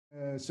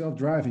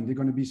self-driving, they're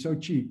going to be so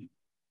cheap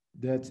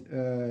that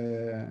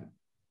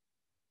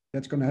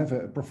that's going to have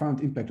a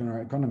profound impact on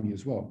our economy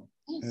as well.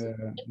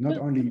 Not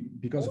only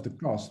because of the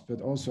cost,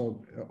 but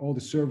also all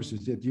the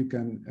services that you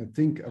can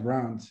think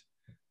around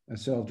a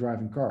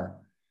self-driving car.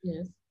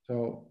 Yes.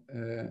 So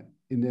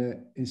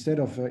instead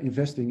of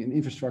investing in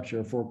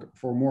infrastructure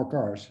for more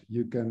cars,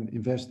 you can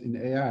invest in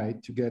AI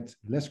to get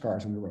less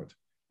cars on the road.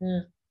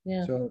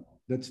 Yeah. So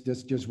that's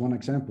just one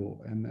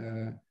example.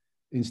 And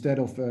instead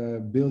of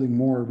building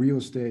more real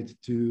estate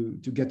to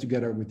get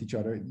together with each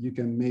other, you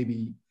can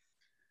maybe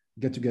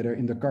get together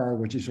in the car,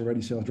 which is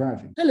already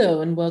self-driving.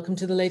 Hello, and welcome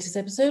to the latest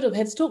episode of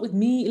Heads Talk with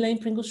me, Elaine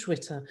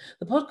Pringle-Schwitter,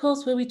 the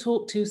podcast where we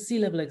talk to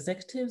C-level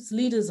executives,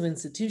 leaders of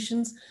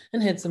institutions,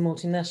 and heads of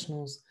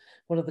multinationals.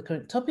 What are the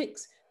current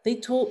topics? They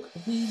talk,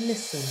 we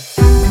listen.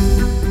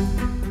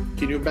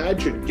 Can you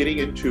imagine getting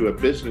into a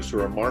business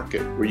or a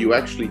market where you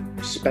actually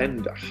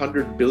spend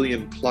 100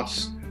 billion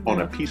plus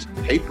on a piece of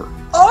paper?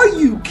 Are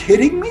you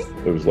kidding me?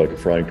 It was like a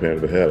frying pan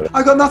to the head.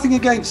 I got nothing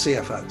against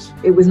CFOs.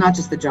 It was not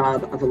just the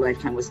job of a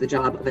lifetime, it was the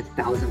job of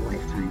 1,000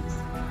 lifetimes.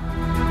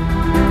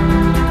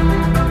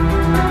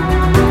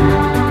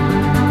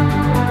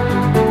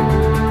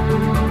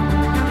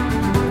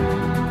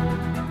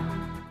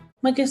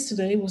 My guest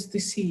today was the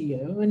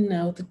CEO and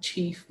now the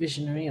Chief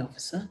Visionary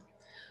Officer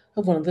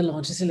of one of the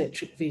largest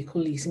electric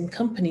vehicle leasing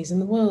companies in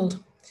the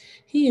world.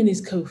 He and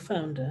his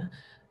co-founder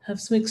have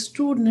some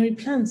extraordinary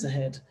plans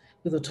ahead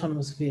with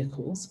autonomous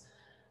vehicles,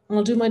 and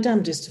I'll do my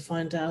damnedest to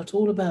find out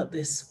all about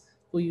this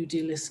for you,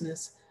 dear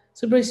listeners.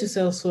 So brace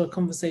yourselves for a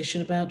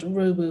conversation about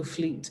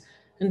RoboFleet,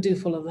 and do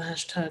follow the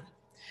hashtag.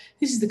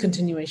 This is the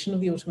continuation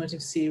of the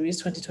Automotive Series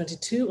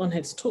 2022 on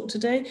Heads Talk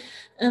today,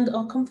 and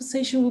our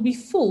conversation will be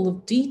full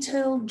of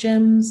detail,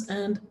 gems,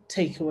 and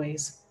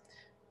takeaways.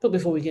 But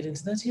before we get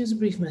into that, here's a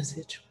brief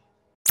message.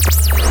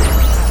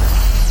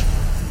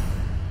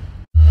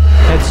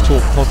 Heads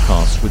Talk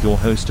podcast with your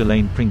host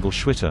Elaine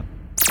Pringle-Schwitter.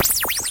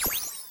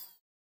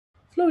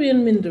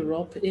 Florian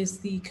Minderop is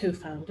the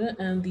co-founder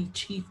and the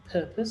Chief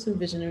Purpose and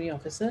Visionary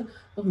Officer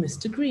of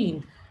Mr.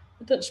 Green,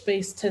 a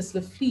Dutch-based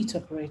Tesla fleet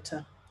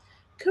operator.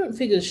 Current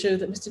figures show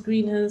that Mr.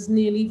 Green has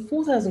nearly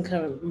 4,000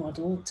 current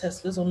model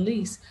Teslas on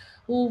lease.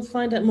 We'll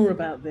find out more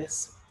about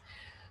this.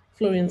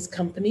 Florian's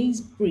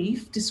company's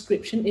brief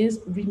description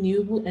is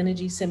renewable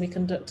energy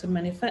semiconductor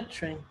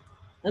manufacturing.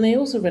 And I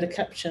also read a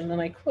caption,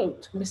 and I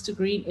quote, Mr.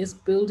 Green is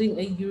building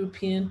a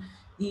European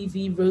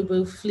EV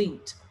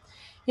robo-fleet.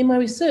 In my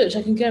research,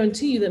 I can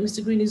guarantee you that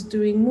Mr. Green is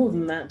doing more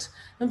than that,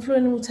 and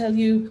Florian will tell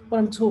you what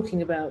I'm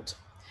talking about.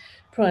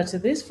 Prior to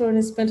this, Florian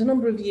has spent a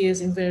number of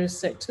years in various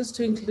sectors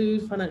to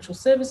include financial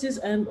services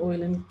and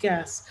oil and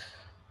gas.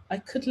 I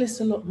could list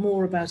a lot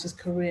more about his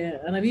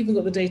career, and I've even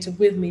got the data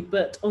with me,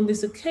 but on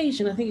this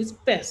occasion, I think it's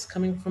best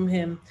coming from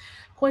him.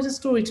 Quite a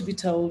story to be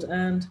told,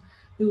 and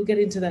we will get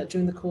into that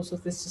during the course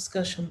of this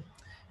discussion.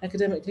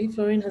 Academically,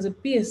 Florian has a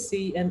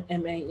BSc and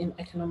MA in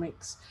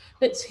economics.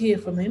 Let's hear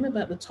from him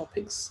about the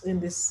topics in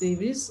this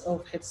series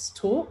of Heads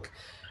Talk.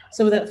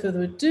 So without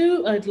further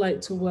ado, I'd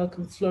like to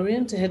welcome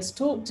Florian to Heads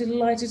Talk.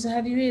 Delighted to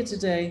have you here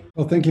today.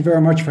 Well, thank you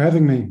very much for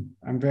having me.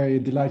 I'm very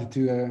delighted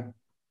to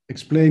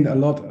explain a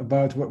lot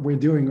about what we're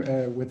doing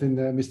within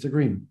Mr.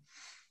 Green.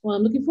 Well,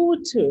 I'm looking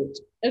forward to it.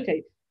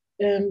 Okay,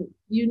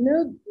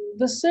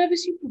 the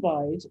service you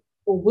provide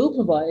or will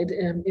provide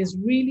is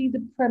really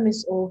the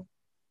premise of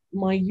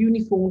my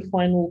uniformed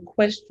final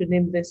question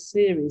in this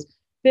series.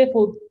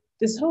 Therefore,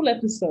 this whole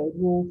episode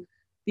will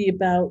be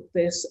about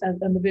this and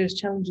the various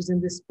challenges in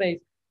this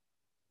space.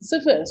 So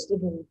first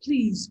of all,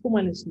 please, for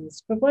my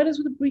listeners, provide us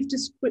with a brief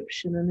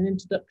description and an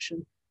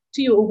introduction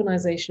to your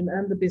organization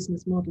and the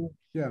business model.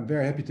 Yeah, I'm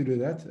very happy to do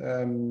that.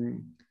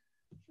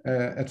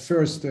 At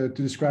first, to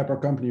describe our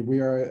company, we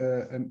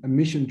are a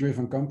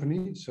mission-driven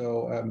company.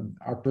 So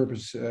our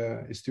purpose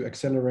is to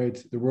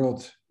accelerate the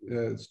world's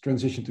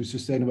transition to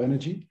sustainable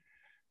energy.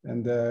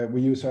 And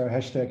we use our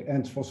hashtag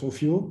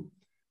 #EndFossilFuel.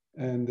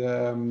 And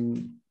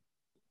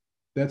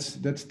that's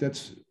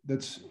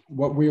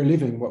what we are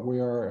living, what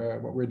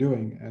we're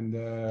doing.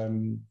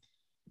 And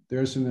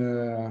there's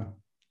an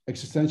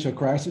existential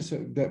crisis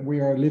that we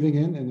are living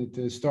in, and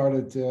it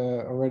started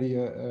already,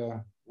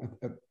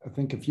 I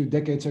think, a few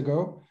decades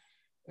ago.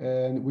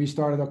 And we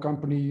started our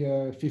company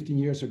 15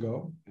 years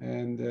ago.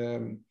 And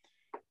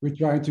we're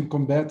trying to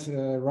combat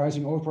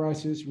rising oil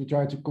prices. We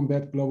try to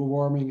combat global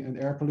warming and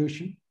air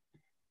pollution.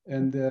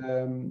 And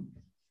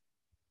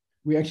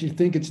we actually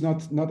think it's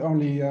not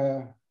only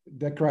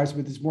that crisis,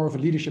 but it's more of a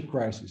leadership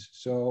crisis.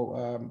 So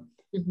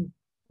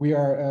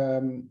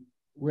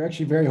we're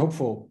actually very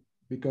hopeful,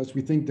 because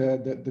we think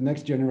that the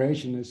next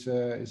generation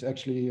is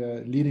actually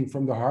leading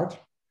from the heart.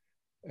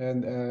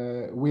 And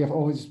we have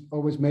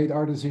always made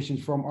our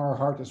decisions from our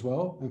heart as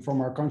well, and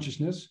from our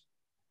consciousness.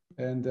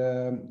 And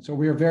so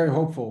we are very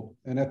hopeful.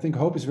 And I think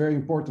hope is very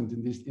important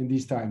in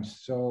these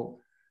times. So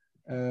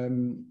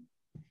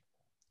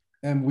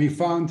and we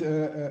found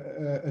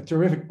a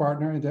terrific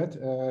partner in that,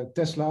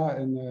 Tesla,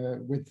 and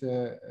with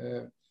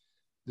the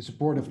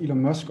support of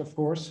Elon Musk, of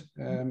course,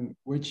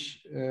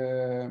 which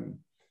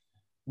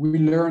we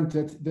learned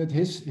that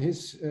his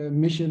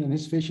mission and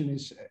his vision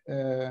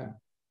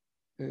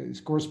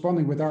is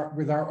corresponding with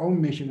our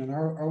own mission and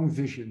our own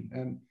vision,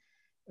 and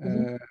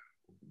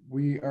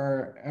we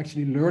are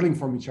actually learning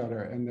from each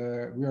other, and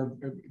we are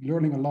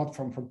learning a lot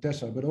from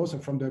Tesla, but also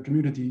from the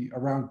community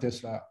around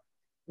Tesla.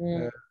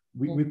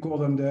 We call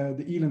them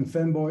the Elon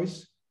fanboys.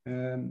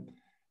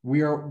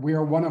 We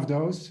are one of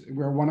those.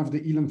 We are one of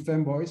the Elon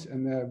fanboys,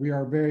 and we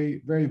are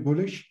very, very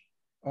bullish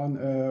on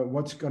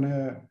what's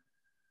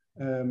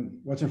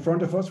in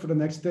front of us for the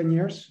next 10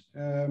 years.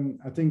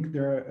 I think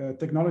the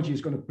technology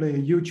is going to play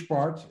a huge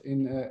part in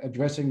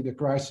addressing the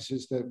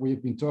crises that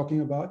we've been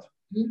talking about.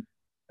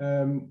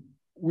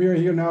 We are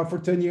here now for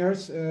 10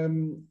 years.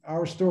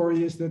 Our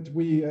story is that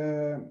we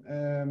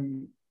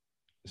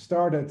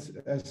started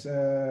as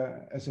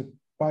a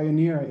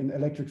pioneer in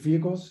electric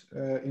vehicles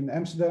in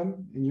Amsterdam,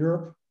 in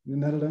Europe, in the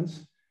Netherlands.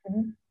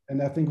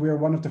 And I think we are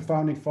one of the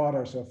founding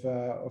fathers of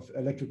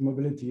electric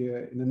mobility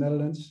in the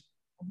Netherlands.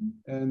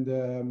 And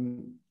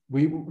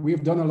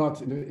we've done a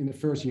lot in the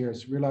first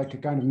years. We're like a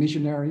kind of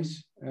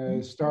missionaries,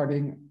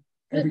 starting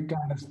every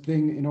kind of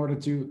thing in order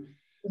to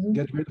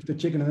get rid of the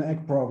chicken and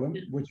egg problem,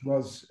 which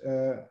was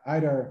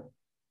either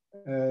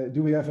do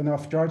we have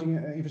enough charging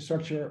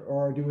infrastructure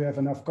or do we have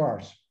enough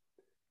cars?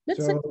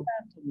 Let's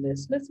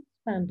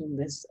expand on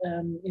this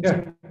in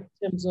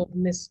terms of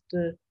Mr.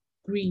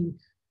 Green.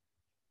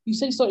 You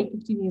said you started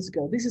 15 years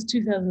ago. This is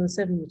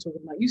 2007 we're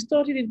talking about. You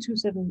started in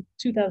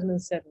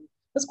 2007.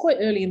 That's quite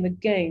early in the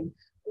game.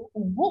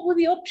 What were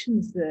the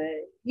options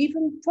there,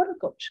 even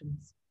product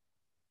options?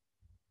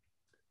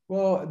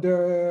 Well,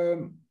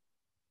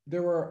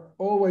 there were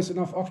always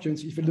enough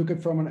options if you look at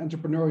it from an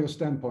entrepreneurial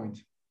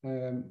standpoint.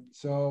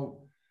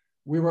 So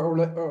we were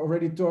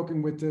already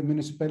talking with the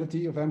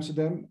municipality of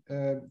Amsterdam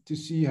to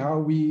see how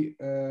we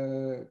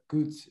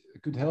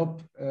could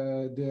help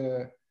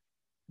the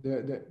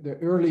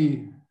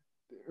early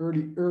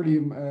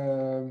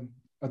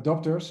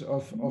adopters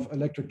of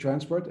electric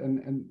transport,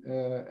 and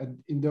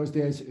in those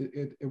days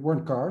it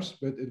weren't cars,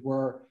 but it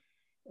were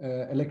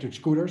electric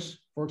scooters,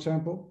 for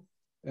example,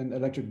 and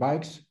electric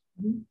bikes,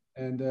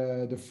 and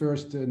the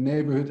first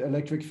neighborhood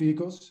electric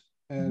vehicles.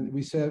 And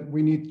we said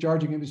we need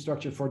charging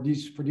infrastructure for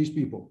these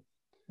people.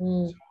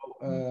 So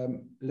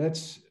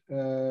let's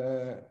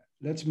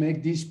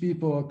make these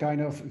people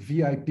kind of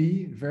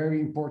VIP, very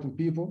important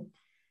people,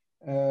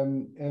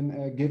 and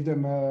give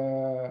them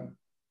a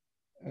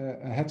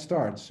head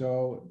start.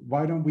 So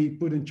why don't we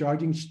put in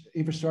charging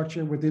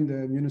infrastructure within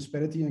the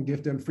municipality and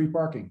give them free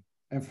parking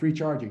and free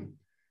charging?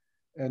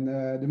 And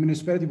the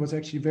municipality was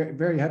actually very,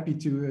 very happy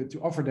to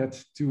offer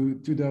that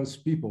to those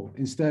people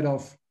instead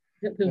of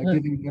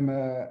giving them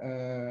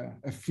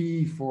a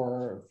fee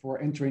for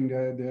entering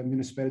the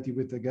municipality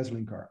with the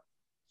gasoline car.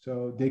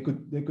 So they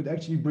could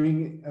actually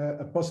bring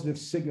a positive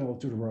signal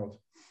to the world.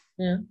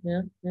 Yeah.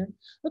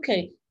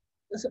 Okay.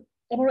 So,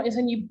 am I right in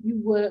saying you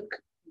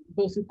work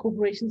both with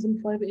corporations and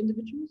private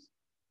individuals?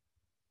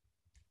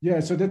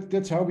 Yeah, so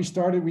that's how we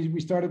started. We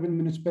started with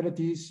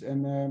municipalities,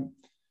 and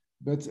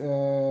but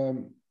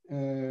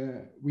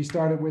we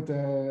started with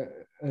a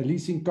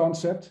leasing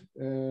concept.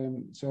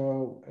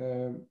 So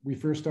we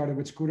first started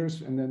with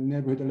scooters, and then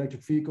neighborhood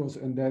electric vehicles,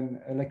 and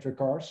then electric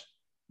cars.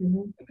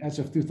 And as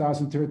of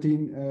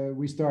 2013,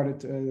 we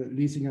started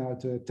leasing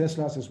out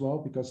Teslas as well,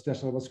 because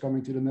Tesla was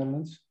coming to the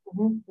Netherlands.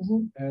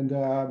 And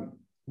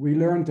we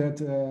learned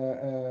that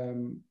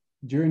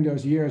during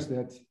those years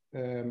that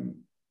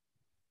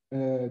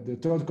the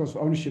total cost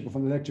of ownership of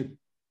an electric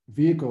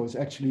vehicle is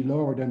actually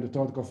lower than the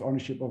total cost of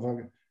ownership of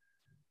a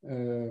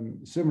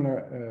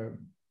similar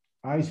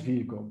ICE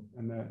vehicle,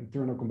 an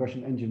internal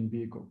combustion engine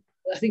vehicle.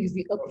 I think it's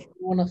the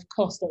one-off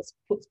cost that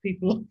puts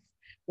people off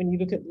when you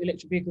look at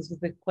electric vehicles,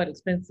 because they're quite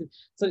expensive.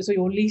 So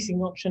your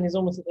leasing option is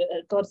almost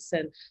a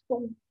godsend.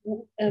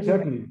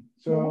 Exactly.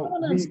 So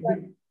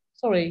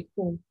sorry.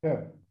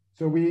 Yeah.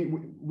 So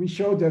we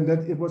showed them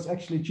that it was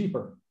actually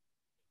cheaper.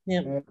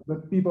 Yeah.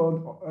 But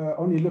people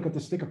only look at the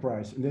sticker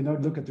price and they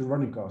don't look at the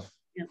running cost.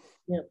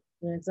 Yeah,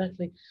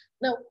 exactly.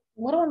 Now,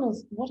 what I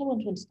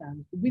want to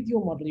understand with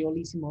your model, your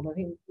leasing model, I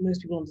think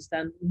most people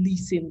understand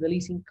leasing, the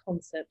leasing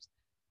concept.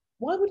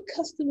 Why would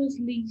customers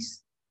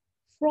lease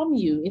from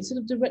you instead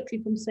of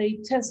directly from, say,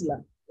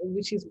 Tesla,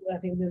 which is, I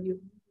think,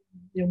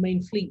 your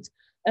main fleet?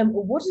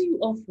 What are you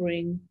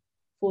offering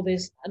for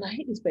this? And I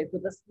hate this phrase,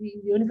 but that's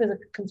the only phrase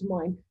that comes to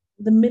mind.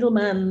 The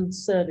middleman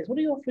service. What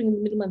are you offering in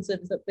the middleman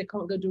service that they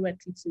can't go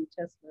directly to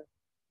Tesla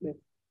with?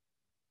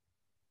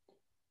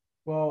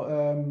 Well,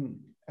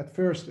 at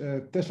first,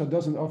 Tesla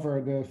doesn't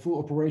offer the full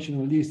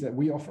operational lease that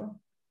we offer.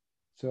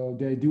 So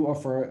they do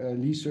offer a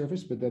lease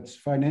service, but that's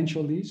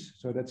financial lease.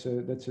 So that's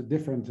a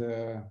different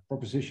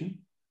proposition.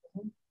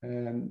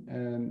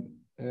 And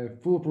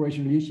full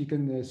operational lease, you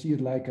can see it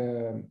like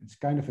it's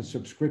kind of a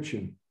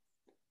subscription.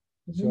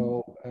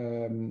 So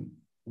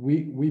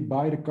we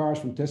buy the cars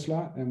from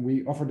Tesla and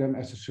we offer them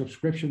as a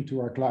subscription to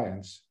our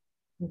clients.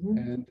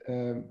 And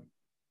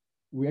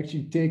we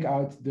actually take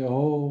out the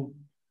whole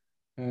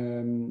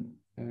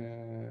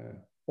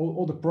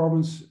all the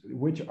problems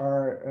which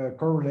are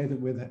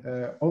correlated with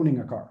owning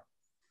a car.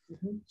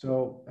 Mm-hmm.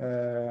 So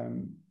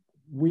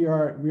we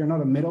are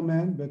not a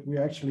middleman, but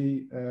we're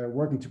actually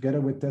working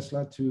together with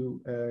Tesla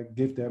to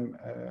give them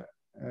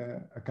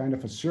a kind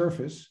of a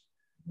service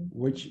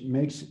which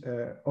makes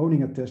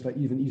owning a Tesla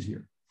even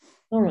easier.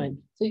 All right.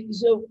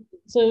 So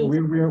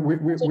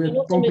we're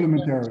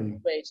complementary.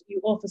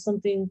 You offer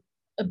something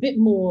a bit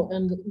more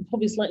and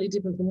probably slightly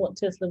different from what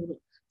Tesla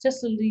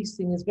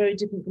leasing is very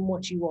different from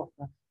what you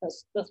offer.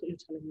 That's what you're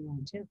telling me,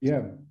 right? Yeah.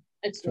 Yeah.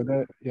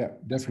 Excellent. So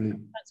definitely.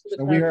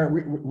 So we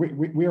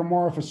are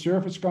more of a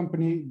service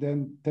company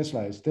than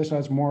Tesla is. Tesla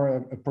is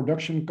more a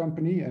production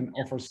company and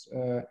offers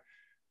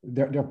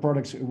their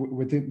products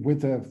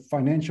with a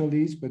financial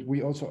lease, but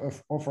we also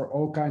offer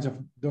all kinds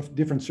of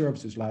different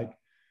services like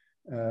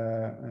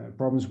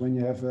problems when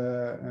you have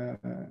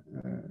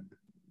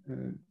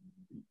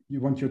you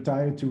want your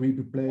tire to be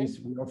replaced.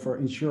 We offer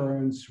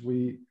insurance.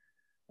 We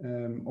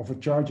offer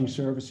charging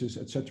services,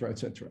 etc.,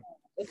 etc.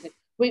 Okay,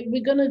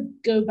 we're going to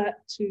go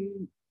back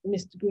to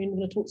Mr. Green. We're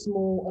going to talk some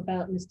more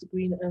about Mr.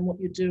 Green and what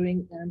you're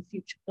doing and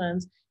future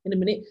plans in a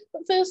minute.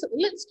 But first,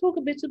 let's talk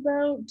a bit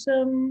about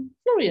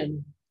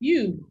Florian.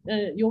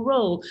 Your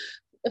role.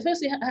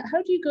 Firstly,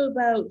 how do you go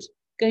about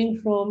going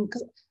from?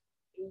 Because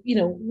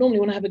normally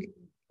when I have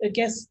a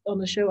guest on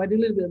the show, I do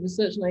a little bit of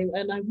research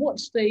and I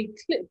watched a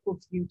clip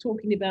of you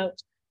talking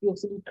about your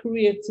sort of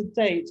career to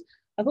date.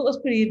 I thought that's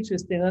pretty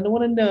interesting, and I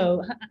want to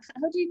know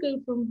how do you go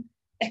from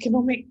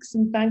economics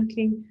and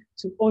banking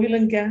to oil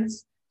and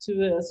gas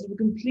to a sort of a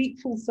complete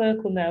full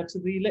circle now to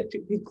the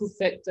electric vehicle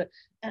sector,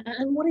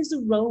 and what is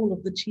the role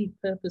of the Chief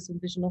Purpose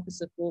and Vision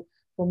Officer for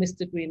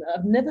Mr. Green?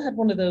 I've never had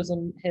one of those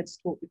on Heads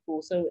Talk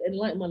before, so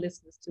enlighten my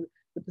listeners to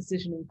the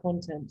position and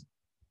content.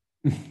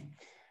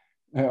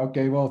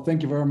 Okay, well,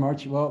 thank you very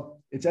much.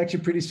 Well, it's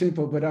actually pretty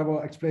simple, but I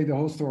will explain the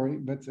whole story.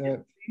 But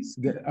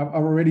I'll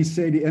already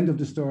say the end of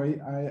the story.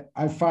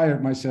 I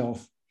fired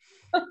myself.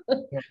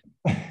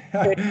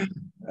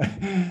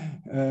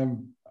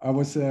 I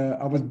was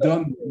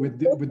done with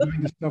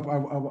doing the stuff I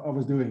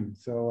was doing.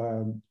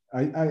 So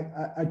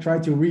I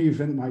tried to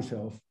reinvent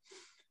myself,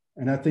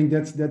 and I think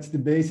that's the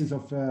basis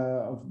of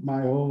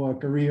my whole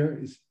career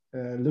is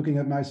looking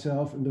at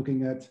myself and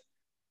looking at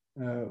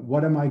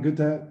what am I good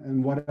at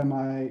and what am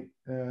I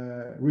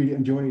really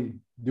enjoy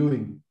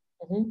doing.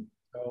 Mm-hmm.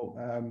 So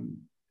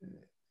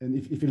and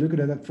if you look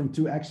at that from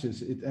two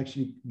axes, it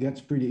actually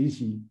gets pretty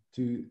easy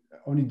to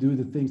only do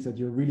the things that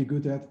you're really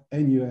good at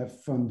and you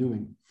have fun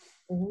doing.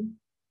 Mm-hmm.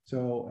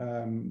 So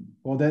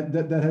well,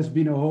 that has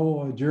been a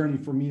whole journey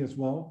for me as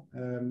well.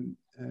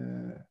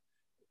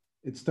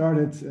 It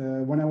started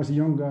when I was a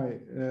young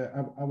guy.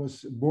 I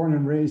was born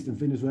and raised in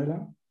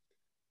Venezuela,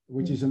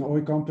 which is an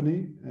oil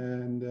company,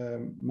 and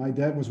my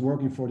dad was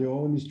working for the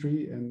oil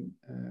industry, and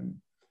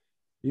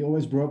he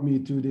always brought me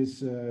to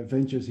these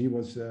ventures he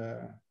was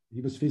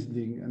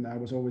visiting, and I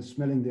was always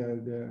smelling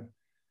the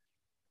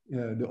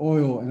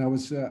oil, and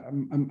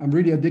I'm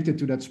really addicted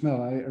to that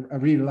smell. I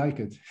really like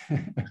it.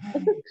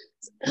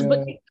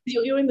 But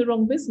you're in the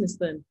wrong business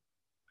then.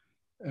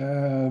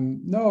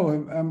 No,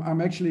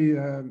 I'm actually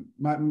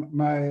my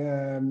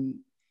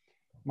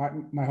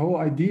whole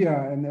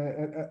idea, and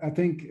I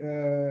think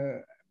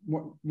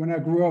when I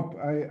grew up,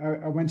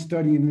 I went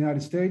studying in the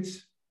United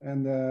States,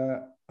 and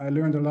I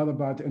learned a lot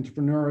about the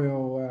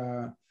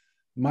entrepreneurial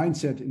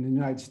mindset in the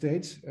United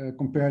States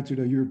compared to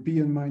the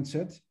European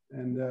mindset.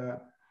 And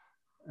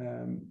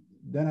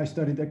then I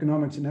studied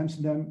economics in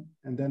Amsterdam,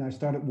 and then I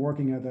started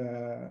working at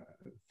a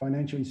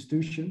financial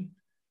institution.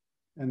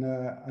 And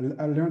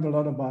I learned a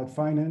lot about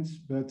finance,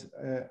 but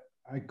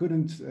I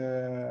couldn't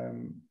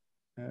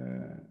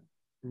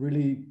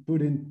really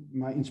put in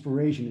my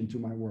inspiration into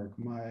my work,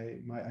 my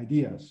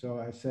ideas. So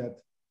I said,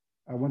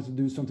 I wanted to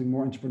do something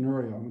more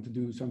entrepreneurial. I want to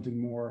do something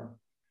more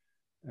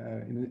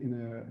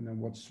in a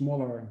what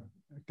smaller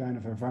kind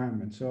of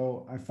environment.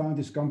 So I found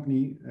this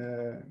company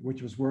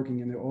which was working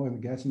in the oil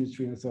and gas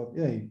industry, and I thought,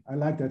 hey, I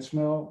like that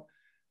smell.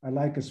 I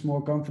like a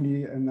small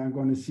company, and I'm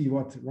going to see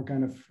what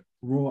kind of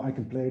role I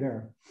can play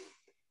there.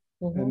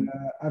 Mm-hmm. And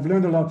I've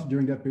learned a lot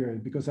during that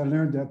period, because I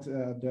learned that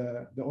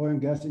the oil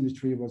and gas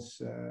industry was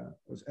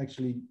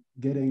actually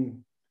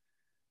getting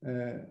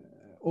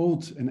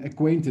old and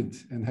acquainted,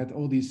 and had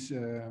all these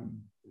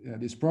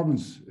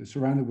problems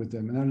surrounded with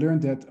them. And I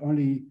learned that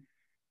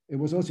it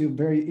was also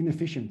very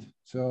inefficient.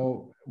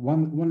 So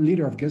one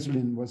liter of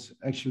gasoline was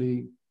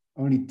actually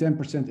only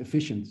 10%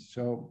 efficient.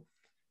 So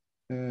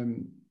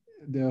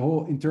the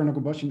whole internal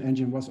combustion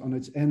engine was on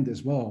its end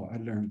as well, I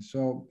learned.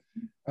 So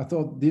I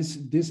thought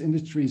this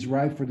industry is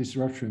ripe for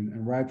disruption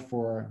and ripe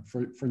for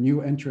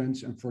new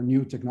entrants and for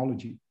new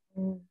technology.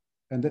 Mm.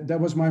 And that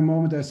was my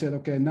moment. I said,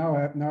 okay, now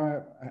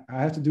I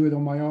have to do it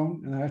on my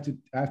own, and I have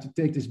to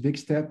take this big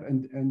step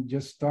and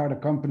just start a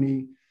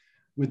company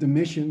with a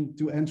mission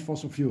to end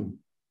fossil fuel.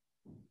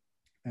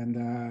 And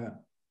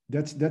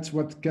that's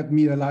what kept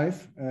me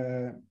alive.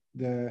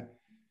 To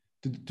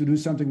do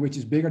something which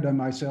is bigger than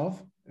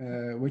myself,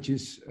 which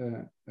is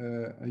a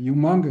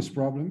humongous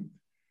problem.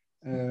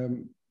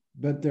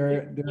 but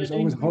there's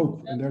always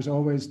hope, and there's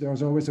always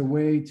a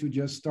way to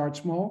just start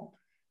small,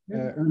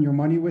 earn your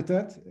money with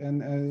that,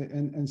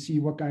 and see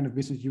what kind of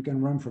business you can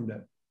run from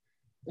that.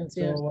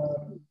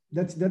 So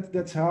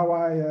that's how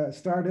I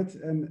started,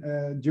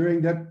 and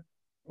during that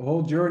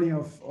whole journey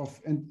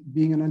of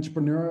being an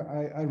entrepreneur,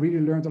 I really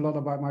learned a lot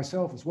about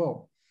myself as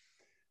well,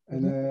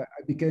 and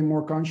I became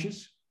more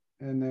conscious,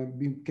 and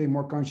became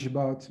more conscious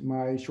about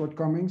my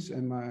shortcomings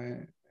and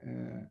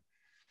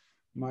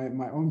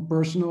my own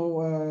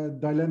personal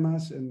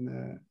dilemmas,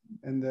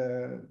 and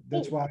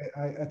that's why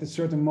I at a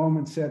certain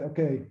moment said,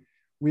 okay,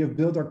 we have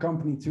built our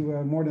company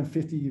to more than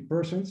 50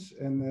 persons,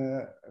 and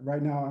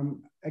right now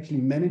I'm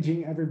actually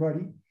managing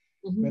everybody.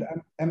 But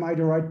am I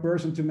the right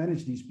person to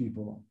manage these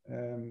people?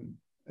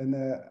 And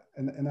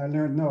I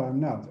learned, no, I'm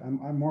not.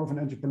 I'm more of an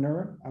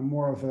entrepreneur. I'm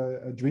more of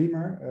a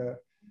dreamer,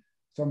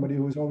 somebody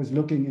who is always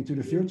looking into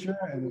the future,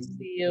 and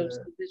CEO,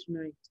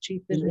 visionary,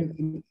 chief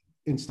visionary.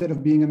 Instead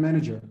of being a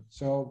manager.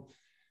 So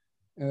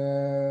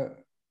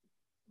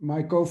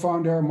my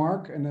co-founder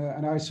Mark and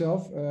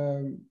myself,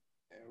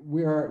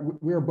 we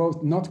are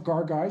both not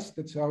car guys.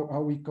 That's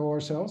how we call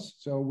ourselves.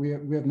 So we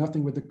have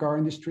nothing with the car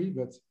industry,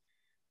 but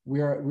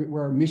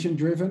we're mission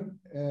driven,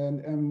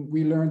 and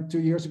we learned 2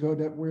 years ago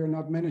that we're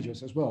not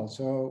managers as well.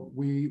 So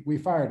we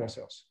fired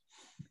ourselves.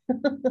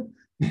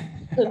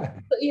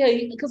 but yeah,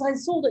 because I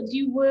saw that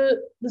you were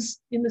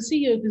in the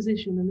CEO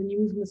position, and then you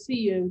moved from the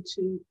CEO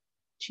to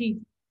chief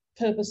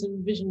purpose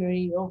and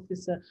visionary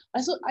officer.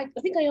 I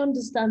think I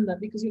understand that,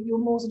 because you're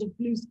more sort of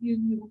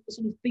you're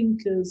sort of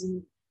thinkers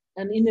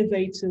and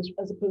innovators,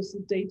 as opposed to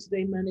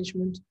day-to-day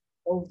management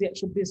of the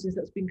actual business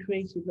that's been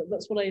created.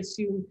 That's what I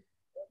assume.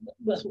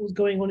 That's what was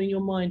going on in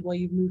your mind while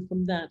you've moved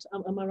from that.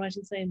 Am I right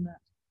in saying that?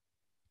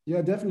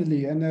 Yeah,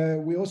 definitely.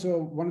 And we also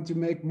wanted to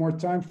make more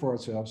time for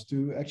ourselves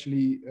to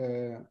actually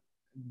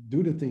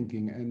do the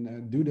thinking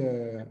and do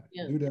the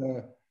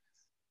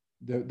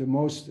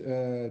most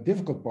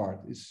difficult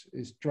part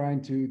is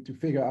trying to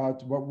figure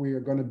out what we are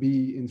going to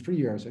be in 3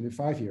 years and in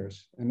 5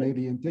 years and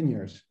maybe in 10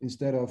 years,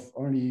 instead of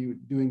only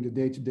doing the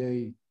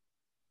day-to-day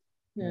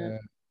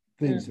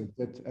things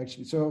that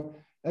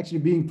actually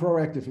being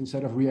proactive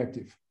instead of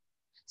reactive.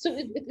 So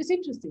it's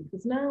interesting,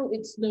 because now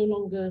it's no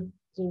longer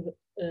sort of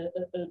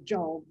a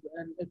job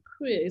and a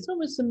career. It's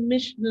almost a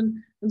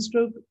mission and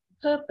stroke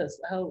purpose.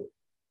 How,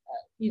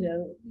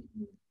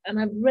 and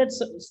I've read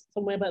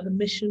somewhere about the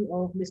mission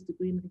of Mr.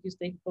 Green. I think you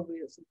stated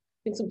probably,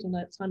 sometime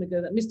that time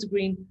ago, that Mr.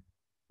 Green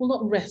will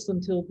not rest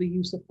until the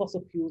use of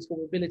fossil fuels for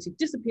mobility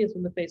disappears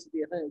from the face of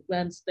the earth. A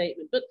grand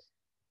statement. But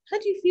how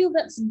do you feel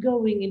that's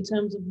going in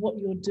terms of what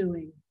you're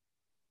doing?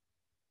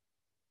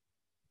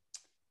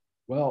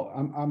 Well,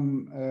 I'm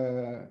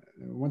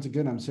once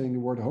again, I'm saying the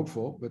word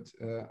hopeful, but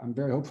I'm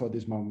very hopeful at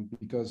this moment,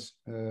 because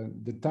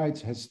the tide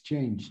has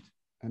changed.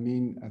 I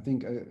mean, I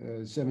think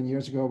 7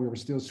 years ago we were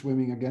still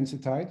swimming against the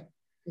tide,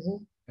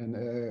 and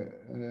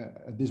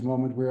at this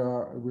moment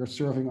we're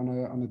surfing on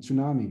a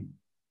tsunami,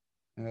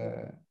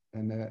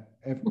 and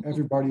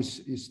everybody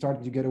is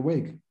starting to get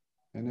awake,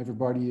 and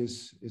everybody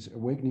is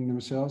awakening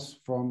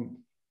themselves from,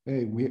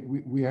 hey,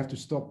 we have to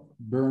stop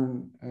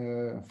burn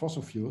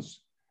fossil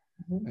fuels.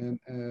 And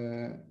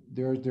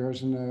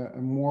there's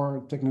a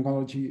more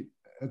technology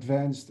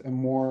advanced and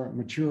more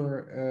mature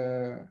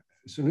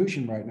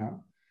solution right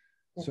now.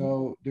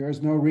 So there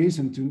is no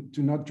reason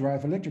to not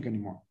drive electric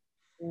anymore.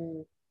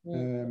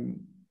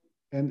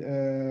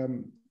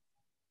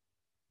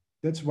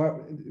 That's why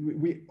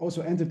we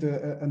also entered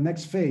a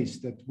next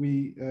phase, that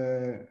we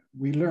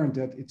learned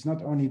that it's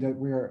not only that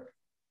we're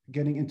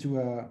getting into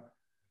a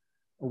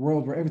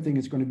world where everything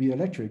is going to be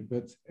electric,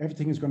 but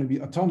everything is going to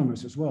be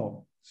autonomous as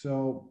well.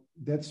 So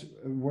that's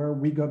where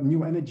we got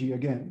new energy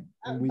again.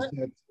 And we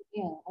said,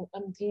 yeah,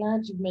 I'm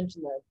glad you've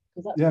mentioned that,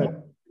 because that's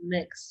the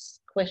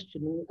next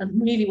question,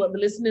 and really what the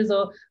listeners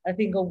are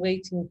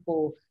waiting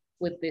for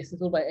with this.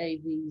 It's all about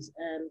AVs.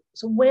 And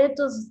so where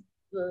does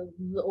the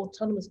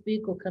autonomous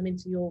vehicle come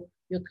into your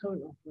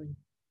current offering,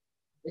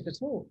 if at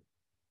all?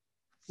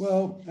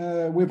 Well,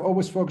 we've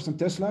always focused on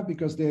Tesla,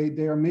 because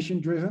they are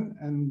mission driven,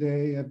 and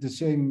they have the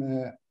same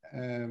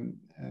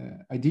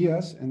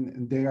ideas,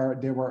 and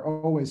they were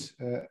always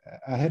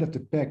ahead of the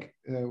pack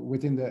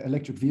within the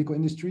electric vehicle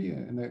industry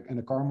and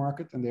the car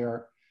market, and they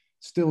are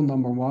still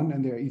number one,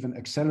 and they're even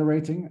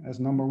accelerating as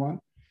number one.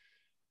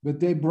 But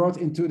they brought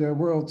into their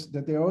world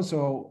that they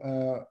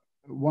also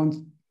want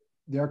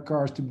their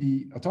cars to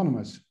be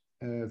autonomous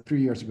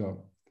 3 years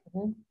ago.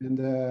 And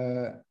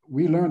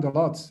we learned a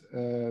lot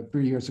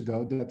 3 years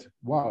ago that,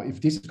 wow,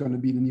 if this is going to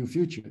be the new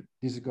future,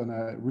 this is going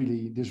to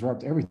really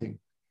disrupt everything.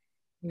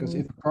 Because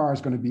if a car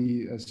is going to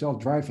be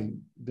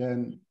self-driving,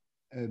 then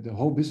the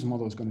whole business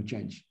model is going to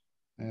change.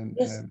 And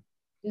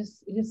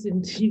yes,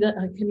 indeed,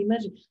 I can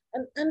imagine.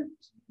 And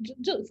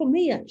for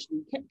me,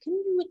 actually, can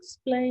you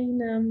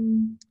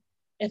explain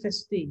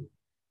FSD?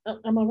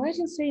 Am I right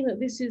in saying that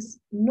this is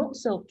not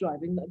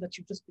self-driving that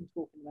you've just been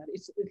talking about?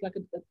 It's like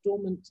a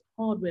dormant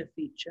hardware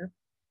feature.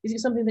 Is it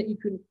something that you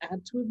can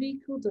add to a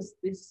vehicle? Does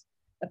this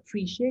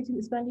appreciate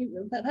its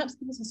value? Perhaps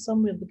give us a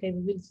summary of the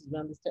capabilities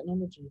around this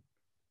technology.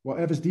 Well,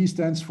 FSD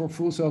stands for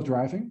full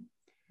self-driving,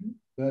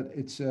 but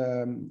it's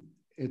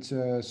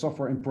a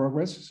software in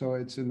progress, so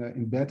it's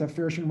in beta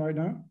version right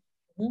now,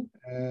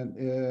 and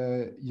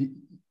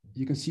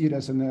you can see it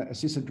as an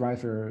assisted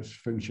driver's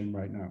function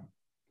right now,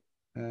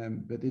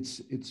 but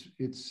it's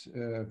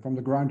from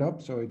the ground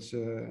up, so it's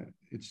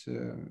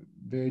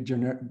very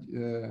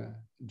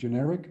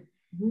generic.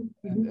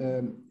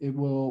 And it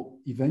will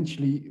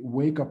eventually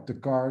wake up the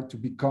car to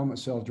become a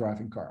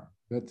self-driving car.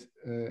 But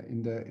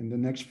in the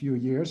next few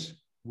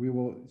years, we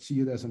will see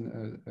it as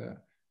an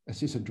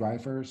assisted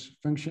driver's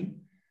function.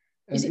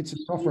 And it's a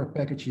software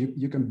package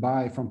you can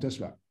buy from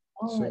Tesla.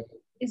 Oh, so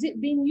is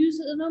it being used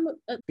at the moment?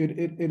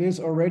 It is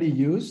already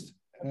used,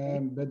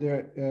 but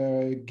there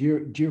are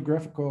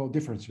geographical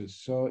differences.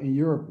 So in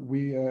Europe,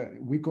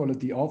 we call it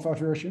the alpha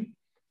version.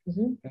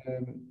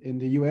 In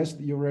the US,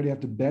 you already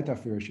have the beta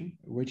version,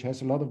 which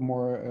has a lot of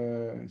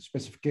more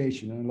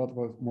specification and a lot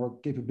of more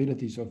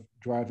capabilities of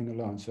driving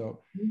alone.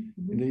 So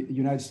in the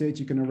United States,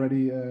 you can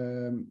already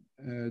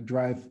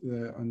drive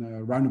on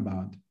a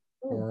roundabout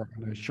or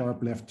on a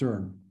sharp left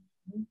turn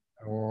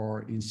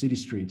or in city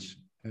streets.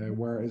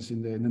 Whereas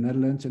in the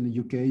Netherlands and the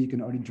UK, you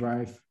can only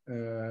drive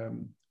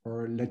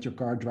or let your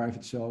car drive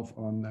itself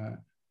on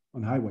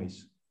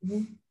highways.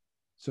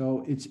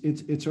 So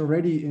it's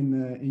already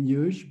in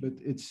use, but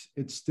it's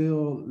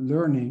still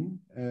learning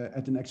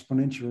at an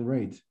exponential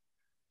rate.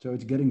 So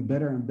it's getting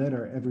better and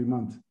better every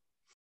month.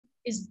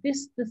 Is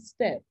this the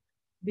step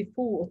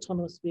before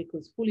autonomous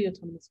vehicles, fully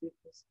autonomous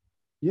vehicles?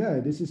 Yeah,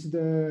 this is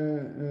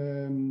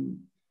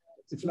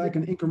it's like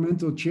an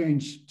incremental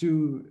change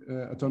to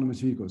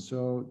autonomous vehicles.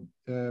 So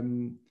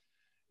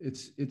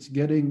it's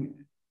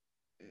getting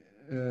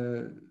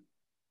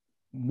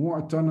more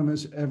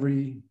autonomous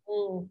every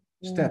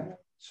step.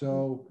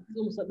 So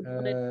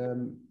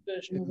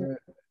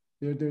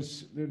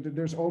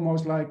there's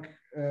almost like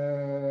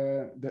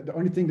the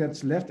only thing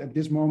that's left at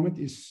this moment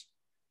is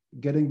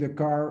getting the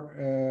car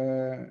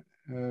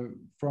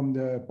from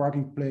the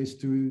parking place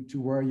to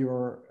where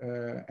you're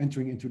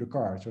entering into the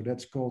car. So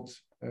that's called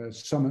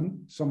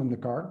summon the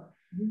car.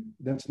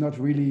 That's not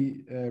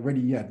really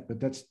ready yet, but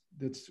that's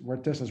where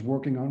Tesla's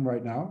working on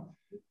right now.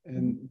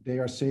 And they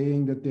are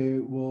saying that they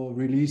will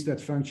release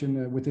that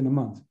function within a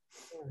month.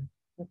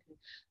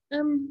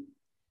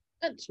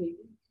 Actually,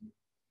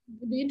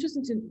 it'd be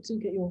interesting to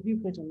get your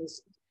viewpoint on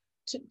this.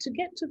 To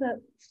get to that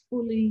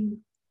fully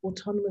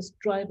autonomous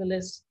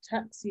driverless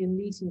taxi and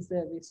leasing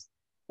service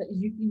that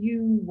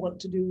you want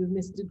to do with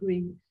Mr.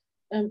 Green,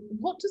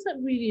 what does that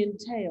really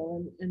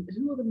entail, and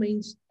who are the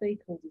main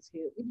stakeholders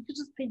here? If you could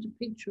just paint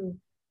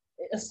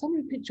a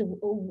summary picture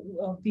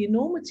of the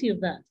enormity of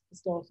that for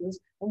starters,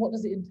 and what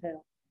does it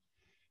entail?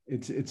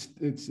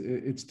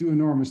 It's too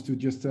enormous to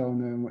just tell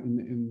in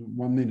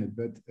 1 minute,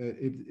 but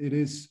it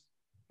is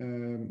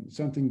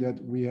something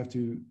that we have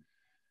to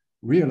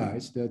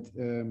realize that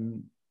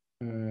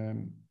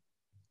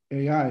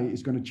AI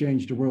is going to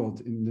change the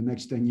world in the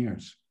next 10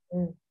 years.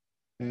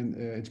 And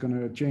it's going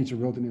to change the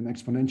world in an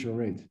exponential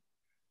rate.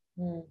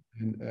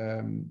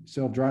 And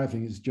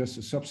self-driving is just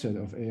a subset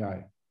of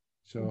AI.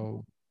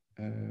 So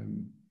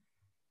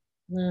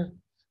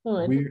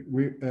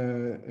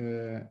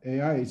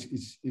AI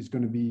is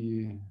going to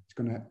be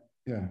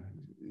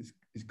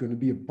it's going to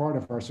be a part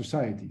of our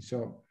society.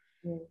 So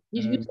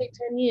you take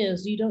 10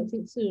 years. You don't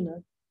think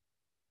sooner?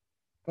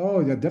 Oh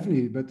yeah,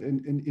 definitely. But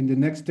in the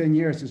next 10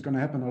 years, it's going to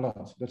happen a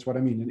lot. That's what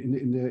I mean.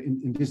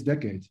 In this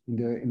decade, in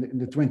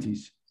the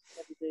 20s.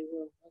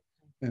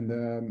 And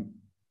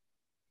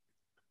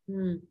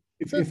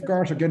if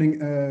cars are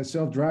getting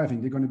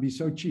self-driving, they're going to be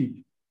so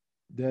cheap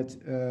that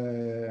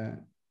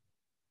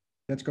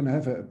that's going to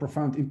have a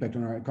profound impact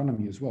on our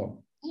economy as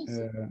well.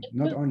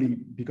 Not only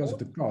because of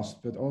the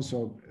cost, but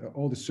also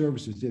all the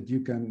services that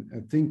you can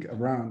think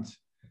around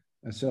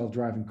a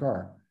self-driving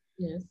car.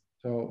 Yes.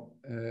 So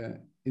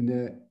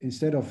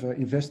instead of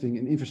investing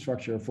in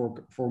infrastructure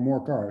for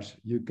more cars,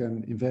 you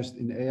can invest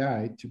in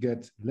AI to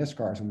get less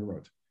cars on the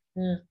road.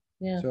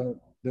 So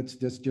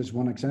that's just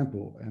one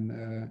example. And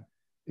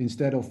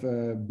instead of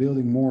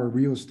building more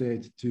real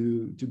estate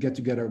to get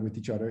together with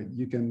each other,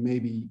 you can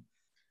maybe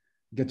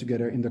get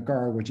together in the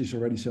car, which is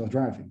already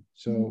self-driving.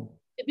 So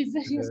it'd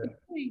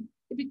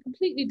be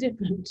completely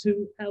different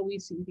to how we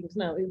see things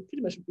now. It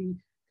pretty much would be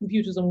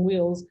computers on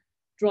wheels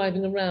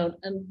driving around,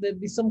 and there'd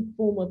be some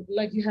form of,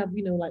 like you have,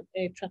 like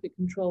air traffic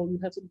control, you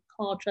have some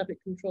car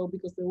traffic control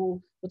because they're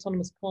all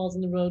autonomous cars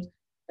on the road,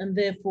 and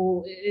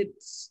therefore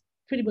it's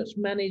pretty much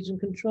managed and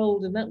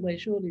controlled in that way,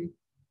 surely.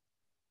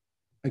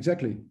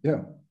 Exactly,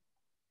 yeah.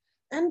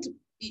 And,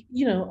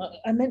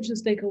 I mentioned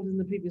stakeholders in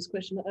the previous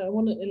question. I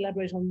want to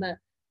elaborate on that.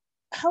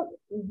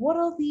 What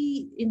are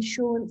the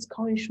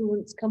car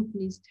insurance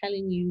companies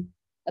telling you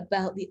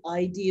about the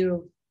idea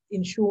of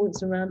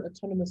insurance around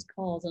autonomous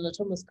cars and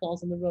autonomous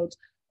cars on the roads?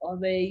 Are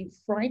they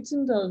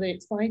frightened? Are they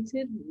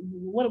excited?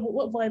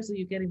 What vibes are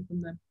you getting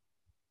from them?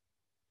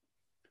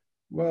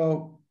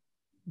 Well,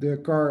 the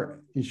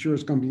car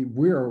insurance company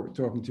we're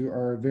talking to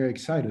are very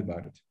excited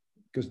about it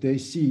because they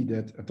see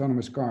that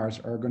autonomous cars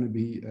are going to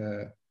be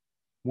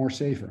more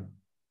safer.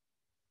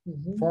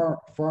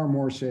 far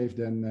more safe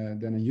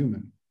than a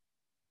human.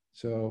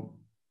 So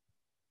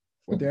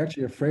what they're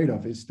actually afraid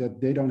of is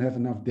that they don't have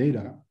enough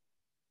data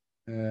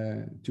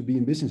to be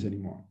in business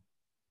anymore.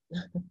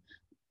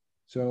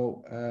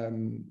 So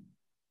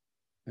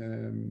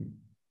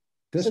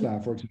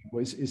Tesla, for example,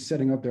 is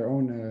setting up their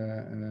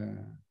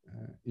own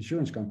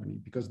insurance company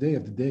because they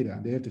have the data,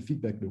 they have the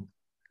feedback loop.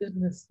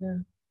 Goodness, yeah.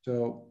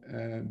 So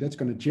that's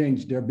going to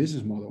change their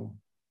business model.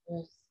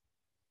 Yes.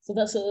 So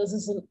that's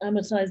an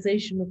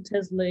amortization of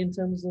Tesla in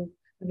terms of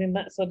having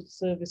that sort of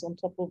service on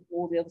top of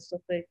all the other stuff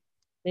they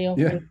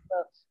offer. Yeah.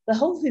 The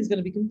whole thing is going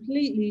to be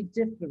completely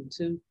different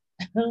to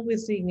how we're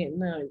seeing it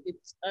now.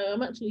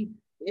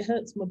 It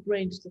hurts my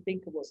brain just to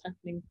think of what's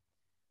happening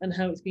and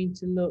how it's going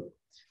to look.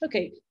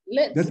 Okay,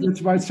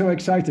 That's why it's so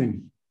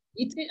exciting.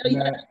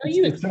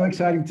 It's so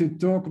exciting to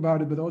talk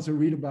about it, but also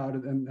read about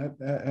it and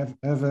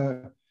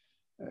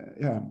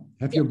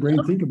have your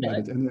brain think about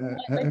it and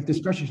have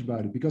discussions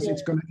about it because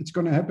it's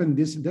gonna happen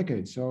this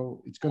decade.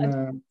 So it's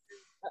gonna.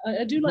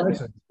 I do like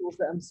the tools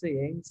that I'm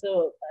seeing.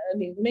 So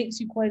it makes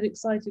you quite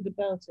excited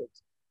about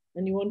it,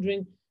 and you're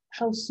wondering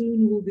how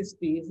soon will this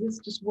be? Is this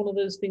just one of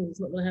those things that's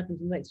not going to happen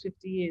for the next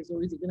 50 years,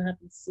 or is it going to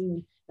happen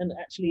soon and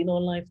actually in our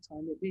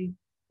lifetime? It'd be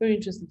very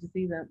interesting to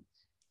see that.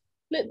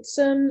 Let's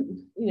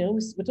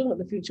we're talking about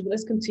the future, but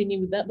let's continue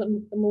with that, but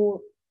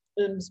more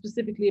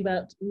specifically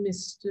about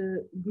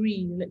Mr.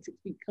 Green, Electric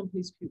Fleet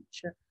Company's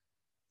future.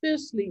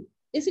 Firstly,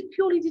 is it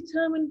purely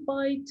determined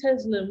by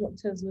Tesla and what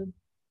Tesla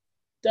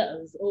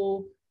does,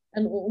 or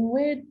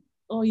where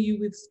are you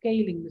with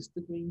scaling,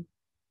 Mr. Green?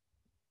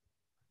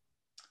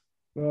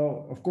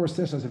 Well, of course,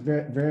 Tesla is a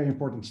very, very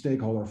important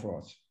stakeholder for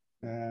us,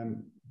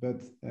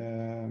 but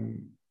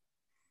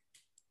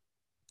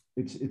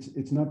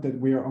it's not that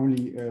we are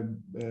only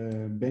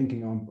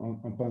banking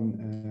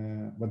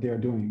upon what they are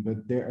doing,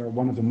 but they are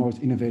one of the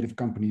most innovative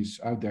companies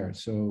out there.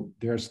 So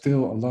there's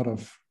still a lot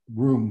of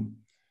room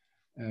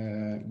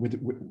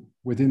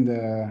within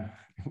the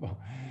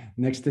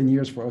next 10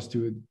 years for us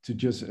to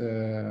just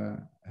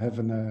have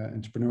an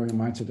entrepreneurial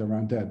mindset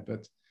around that.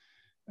 But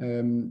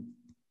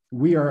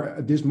we are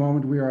at this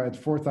moment, we are at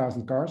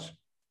 4,000 cars,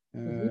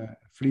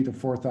 fleet of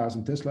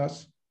 4,000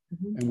 Teslas.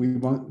 And we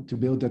want to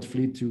build that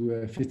fleet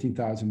to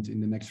 15,000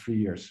 in the next 3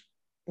 years.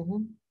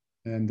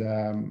 And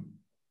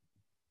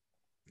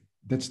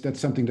that's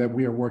something that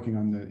we are working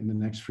on in the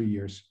next 3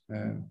 years.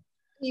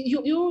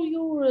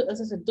 You're as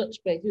I said,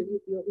 Dutch based.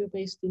 You're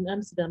based in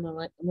Amsterdam. I'm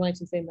right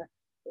in saying that.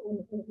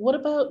 What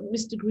about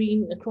Mr.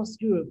 Green across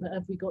Europe?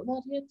 Have we got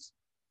that yet?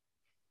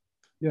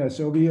 Yeah,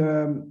 so we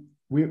are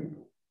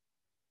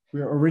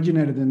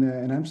originated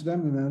in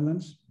Amsterdam, in the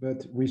Netherlands,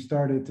 but we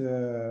started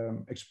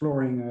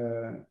exploring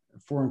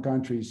foreign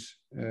countries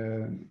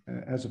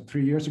as of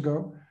 3 years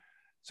ago.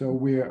 So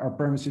our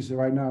premises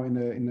right now in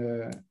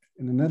the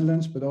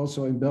Netherlands, but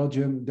also in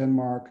Belgium,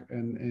 Denmark,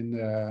 and in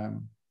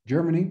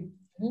Germany.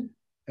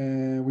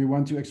 And we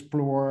want to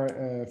explore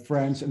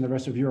France and the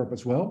rest of Europe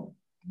as well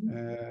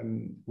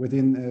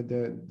within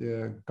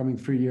the coming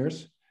 3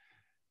 years.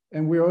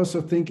 And we're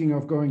also thinking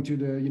of going to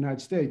the United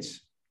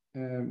States,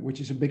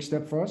 which is a big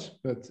step for us,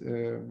 but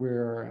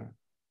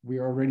we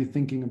are already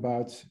thinking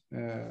about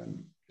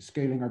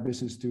scaling our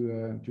business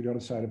to the other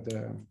side of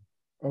the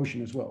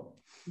ocean as well.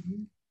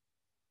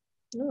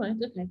 All right,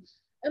 okay.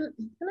 And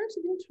out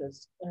of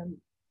interest,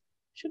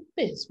 should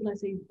when I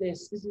say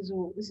this is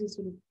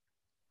sort of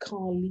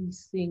car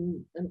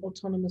leasing and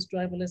autonomous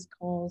driverless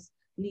cars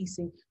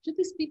leasing, should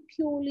this be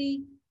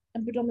purely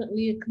and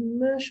predominantly a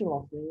commercial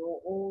offering,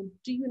 or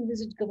do you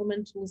envisage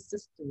governmental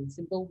assistance,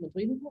 involvement,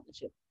 or even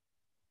partnership?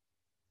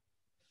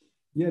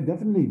 Yeah,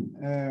 definitely.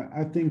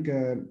 I think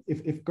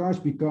if cars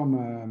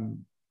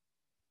become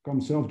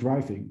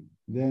self-driving,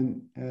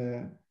 then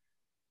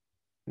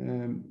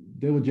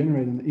they will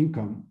generate an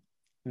income,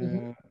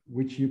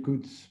 which you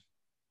could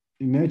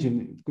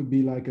imagine it could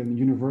be like a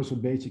universal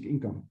basic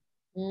income.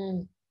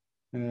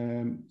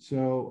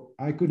 So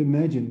I could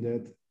imagine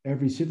that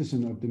every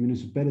citizen of the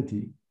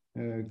municipality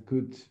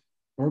could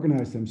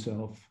organize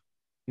themselves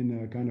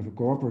in a kind of a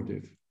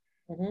cooperative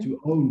to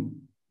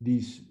own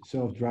these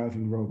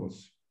self-driving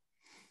robots.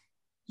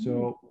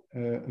 So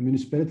a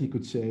municipality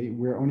could say,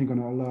 we're only going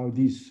to allow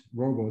these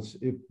robots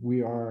if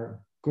we are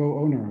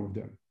co-owner of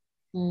them.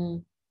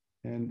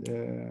 And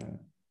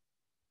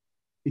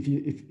if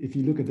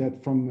you look at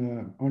that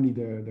from only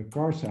the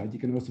car side, you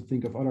can also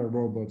think of other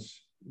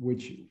robots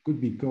which could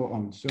be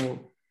co-owned. So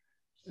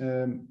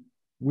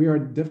we are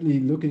definitely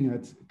looking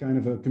at kind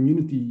of a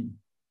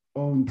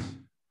community-owned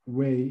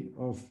way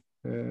of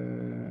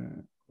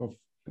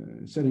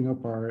setting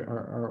up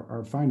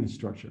our finance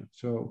structure.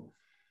 So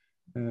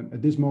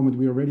at this moment,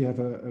 we already have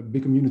a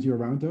big community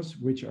around us,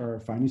 which are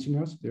financing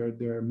us.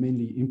 They're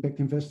mainly impact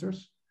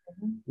investors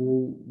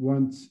who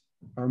want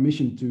our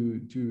mission to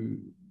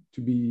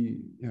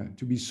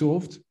be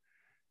solved,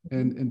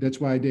 and that's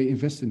why they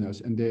invest in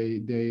us. And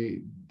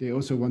they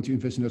also want to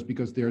invest in us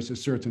because there's a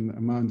certain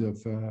amount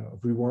of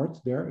reward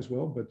there as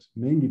well, but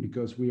mainly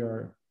because we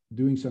are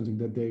doing something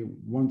that they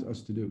want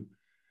us to do.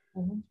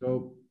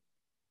 So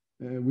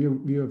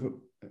we have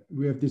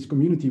we have this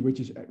community which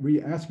is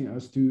really asking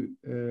us to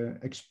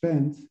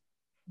expand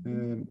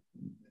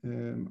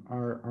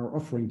our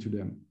offering to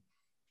them.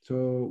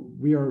 So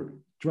we are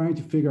trying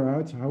to figure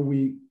out how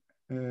we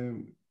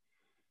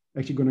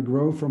actually going to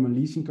grow from a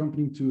leasing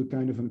company to a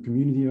kind of a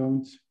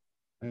community-owned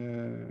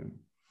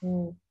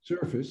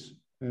service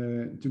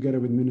together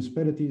with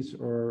municipalities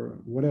or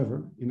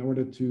whatever, in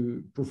order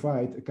to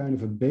provide a kind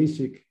of a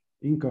basic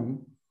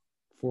income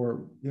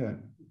for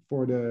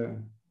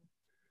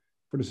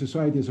the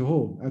society as a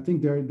whole. I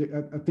think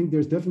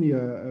there's definitely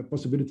a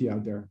possibility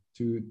out there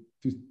to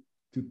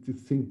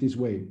think this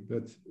way,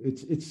 but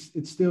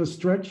it's still a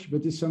stretch,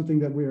 but it's something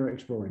that we are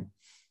exploring.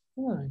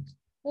 All right.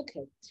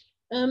 Okay.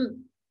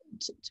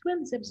 To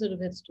end this episode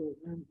of Heads Talk,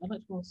 I'd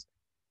like to ask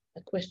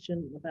a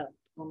question about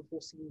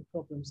unforeseen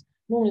problems.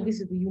 Normally, this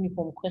is the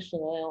uniform question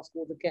that I ask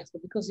all the guests,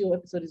 but because your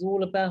episode is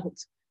all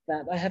about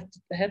that, I have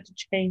to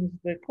change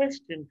the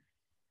question.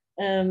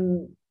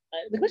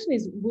 The question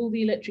is, will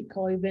the electric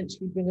car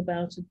eventually bring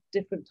about a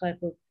different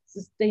type of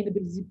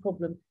sustainability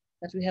problem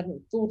that we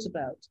haven't thought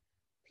about?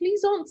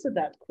 Please answer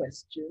that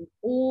question.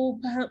 Or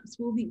perhaps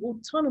will the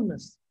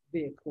autonomous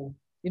vehicle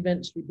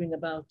eventually bring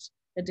about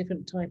a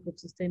different type of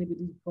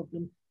sustainability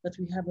problem that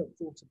we haven't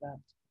thought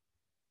about?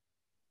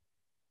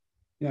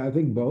 Yeah, I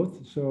think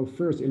both. So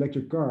first,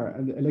 electric car.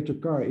 And the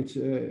electric car, it's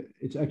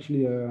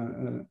actually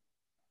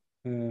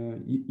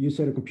you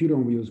said a computer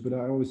on wheels, but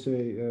I always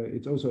say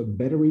it's also a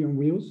battery on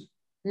wheels.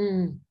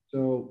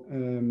 So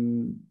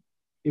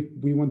if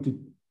we want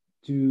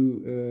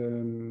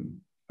to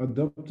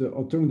adopt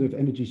alternative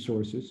energy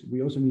sources,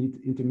 we also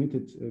need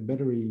intermittent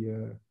battery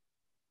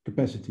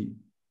capacity.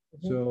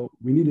 So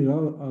we needed a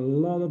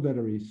lot of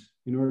batteries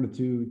in order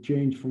to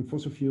change from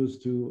fossil fuels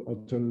to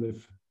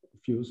alternative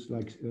fuels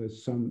like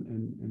sun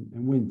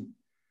and wind.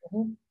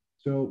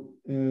 So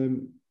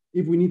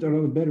if we need a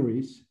lot of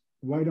batteries,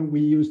 why don't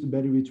we use the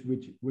batteries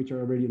which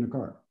are already in a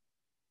car?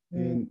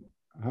 And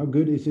how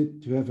good is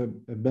it to have a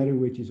battery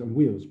which is on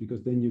wheels?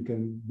 Because then you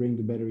can bring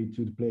the battery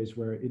to the place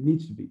where it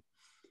needs to be.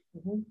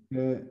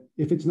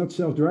 If it's not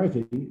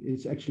self-driving,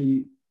 it's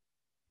actually,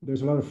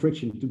 there's a lot of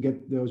friction to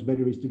get those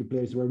batteries to the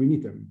place where we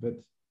need them.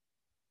 But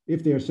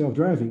if they are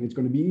self-driving, it's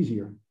going to be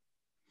easier.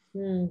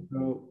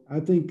 So I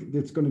think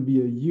that's going to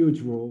be a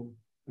huge role,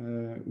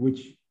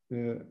 which,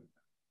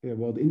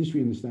 well, the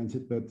industry understands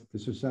it, but the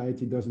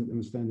society doesn't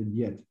understand it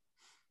yet.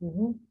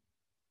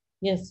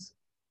 Yes.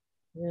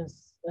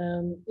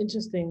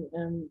 Interesting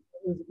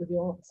with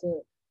your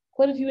answer.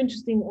 Quite a few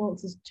interesting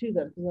answers to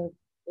that, because I've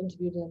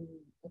interviewed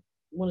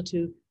one or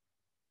two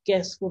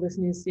guests for this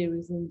new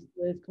series, and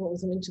they've come up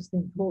with some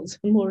interesting thoughts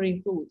and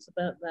worrying thoughts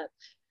about that.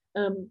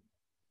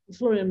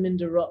 Florian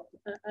Minderop,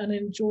 an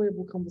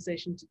enjoyable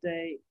conversation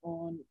today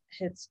on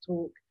Heads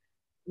Talk.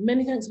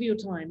 Many thanks for your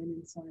time and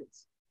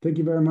insights. Thank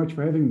you very much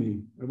for having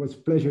me. It was a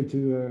pleasure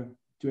to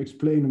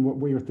explain what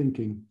we are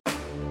thinking.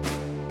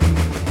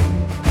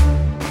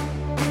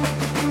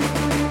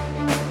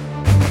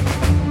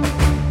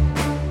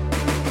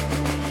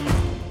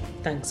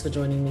 Thanks for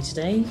joining me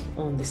today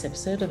on this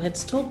episode of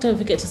Heads Talk. Don't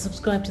forget to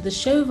subscribe to the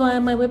show via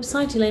my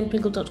website,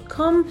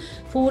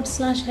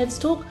 elainepringle.com/Heads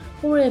Talk,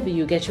 or wherever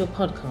you get your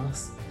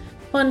podcasts.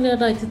 Finally,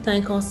 I'd like to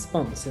thank our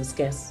sponsors,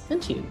 guests,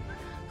 and you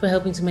for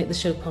helping to make the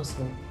show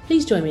possible.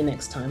 Please join me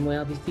next time, where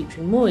I'll be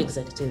featuring more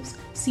executives,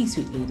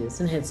 C-suite leaders,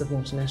 and heads of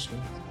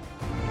multinationals.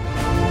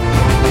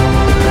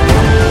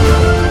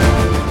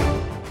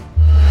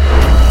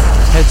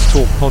 Heads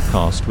Talk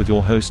podcast with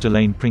your host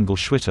Elaine Pringle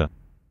Schwitter.